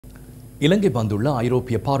இலங்கை வந்துள்ள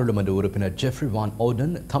ஐரோப்பிய பாராளுமன்ற உறுப்பினர் ஜெஃப்ரி வான்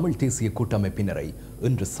ஓர்டன் தமிழ் தேசிய கூட்டமைப்பினரை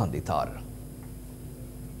இன்று சந்தித்தார்.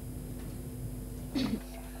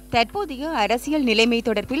 தற்போதைய அரசியல் நிலைமை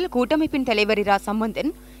தொடர்பில் கூட்டமைப்பின் தலைவர் இரா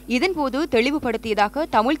சம்பந்தன் இதன்போது தெளிவுபடுத்தியதாக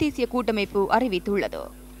தமிழ் தேசிய கூட்டமைப்பு அறிவித்துள்ளது.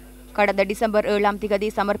 கடந்த டிசம்பர் 7ஆம்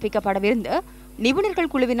தேதி சமர்ப்பிக்கப்படவிருந்த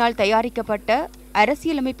நிபுணர்கள் குழுவினால் தயாரிக்கப்பட்ட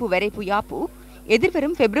அரசியலமைப்பு வரைப்பு யாப்பு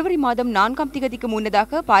எதிர்வரும் பிப்ரவரி மாதம் 4ஆம் தேதிக்கு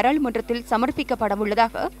முன்னதாக பாராளுமன்றத்தில்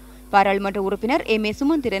சமர்ப்பிக்கப்படவுள்ளதாக பாராளுமன்ற உறுப்பினர் ஏ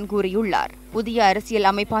சுமந்திரன் கூறியுள்ளார். புதிய அரசியல்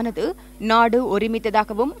அமைப்பானது நாடு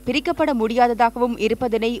ஒருமித்ததாகவும் பிரிக்கப்பட முடியாததாகவும்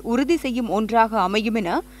இருப்பதனை உறுதி செய்யும் ஒன்றாக அமையும்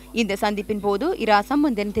என இந்த சந்திப்பின் போது இரா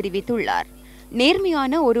சம்பந்தன் தெரிவித்துள்ளார்.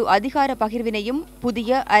 நேர்மையான ஒரு அதிகார பகிர்வினையும்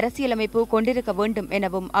புதிய அரசியலமைப்பு கொண்டிருக்க வேண்டும்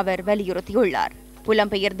எனவும் அவர் வலியுறுத்தியுள்ளார்.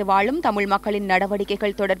 புலம்பெயர்ந்து வாழும் தமிழ் மக்களின்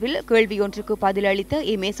நடவடிக்கைகள் தொடர்பில் கேள்வியொன்றுக்கு பதிலளித்த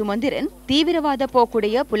ஏ சுமந்திரன் தீவிரவாத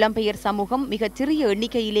போக்குடைய புலம்பெயர் சமூகம் மிகச் சிறிய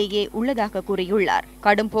எண்ணிக்கையிலேயே உள்ளதாக கூறியுள்ளார்.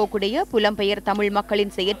 கடும் போக்குடைய புலம்பெயர் தமிழ்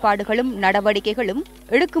மக்களின் செயற்பாடுகளும் நடவடிக்கைகளும்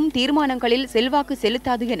எடுக்கும் தீர்மானங்களில் செல்வாக்கு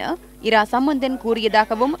செலுத்தாது என இரா சம்பந்தன்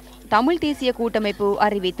கூறியதாகவும் தமிழ் தேசிய கூட்டமைப்பு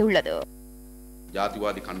அறிவித்துள்ளது.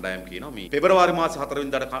 ජාතිවාදී කණ්ඩායම් කියනවා මේ පෙබරවාරි මාස 4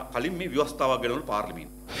 වෙනිදාට කලින් මේ ව්‍යවස්ථාවක් ගෙනවන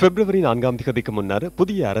පාර්ලිමේන්තුව. பிப்ரவரி 4ஆம் தேதிக்கு முன்னர்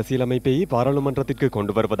புதிய அரசியலமைப்பை பாராளுமன்றத்திற்கு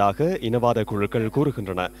கொண்டு வருவதாக இனவாத குழுக்கள்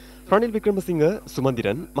கூறுகின்றன. ரணில் விக்ரமசிங்க,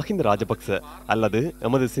 சுமந்திரன், மஹிந்த ராஜபக்ச அல்லது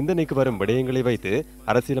எமது சிந்தனைக்கு வரும் விடயங்களை வைத்து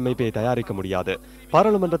அரசியலமைப்பை தயாரிக்க முடியாது.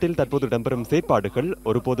 பாராளுமன்றத்தில் தற்போது இடம்பெறும் செயற்பாடுகள்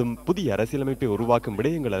ஒருபோதும் புதிய அரசியலமைப்பை உருவாக்கும்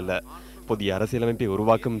விடயங்கள் அல்ல. புதிய அரசியலமைப்பை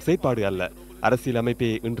உருவாக்கும் செயற்பாடு அல்ல. அரசியலமைப்பே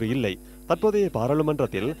இன்று இல்லை. தற்போதைய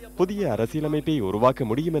பாராளுமன்றத்தில் புதிய அரசியலமைப்பை உருவாக்க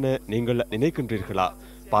முடியும் என நீங்கள் நினைக்கின்றீர்களா?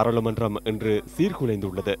 பாராளுமன்றம் இன்று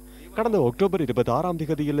சீர்குலைந்துள்ளது. கடந்த அக்டோபர் 26ஆம்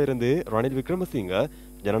தேதியிலிருந்து ரணில் விக்ரமசிங்க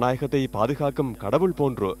ஜனநாயகத்தை பாதுகாக்கும் கடவுள்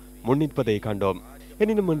போன்று முன்னிற்பதை கண்டோம்.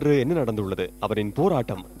 எனினும் இன்று என்ன நடந்துள்ளது? அவரின்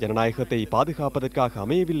போராட்டம் ஜனநாயகத்தை பாதுகாப்பதற்காக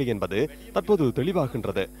அமையவில்லை என்பது தற்போது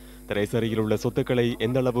தெளிவாகின்றது. திரைசரியில் உள்ள சொத்துக்களை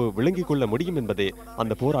எந்த அளவு விளங்கிக் கொள்ள முடியும் என்பதே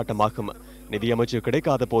அந்த போராட்டமாகும். நிதியமைச்சு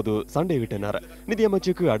கிடைக்காத போது சண்டையிட்டனர்.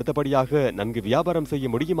 நிதியமைச்சுக்கு அடுத்தபடியாக நன்கு வியாபாரம் செய்ய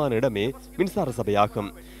முடியுமான இடமே மின்சார சபையாகும்.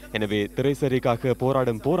 எனவே திரைசரிக்காக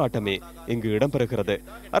போராடும் போராட்டமே இங்கு இடம்பெறுகிறது.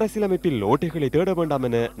 அரசியலமைப்பில் ஓட்டைகளை தேட வேண்டாம்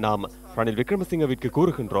என நாம் ரணில் விக்ரமசிங்கவிற்கு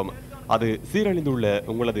கூறுகின்றோம். அது சீரழிந்துள்ள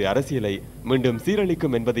உங்களது அரசியலை மீண்டும்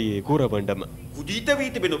சீரழிக்கும் என்பதையே கூற வேண்டும். කුජීත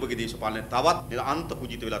වී තිබෙන ඔබගේ දේශපාලනය තවත් අන්ත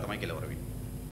කුජීත වෙලා තමයි කෙලවර වෙන්නේ.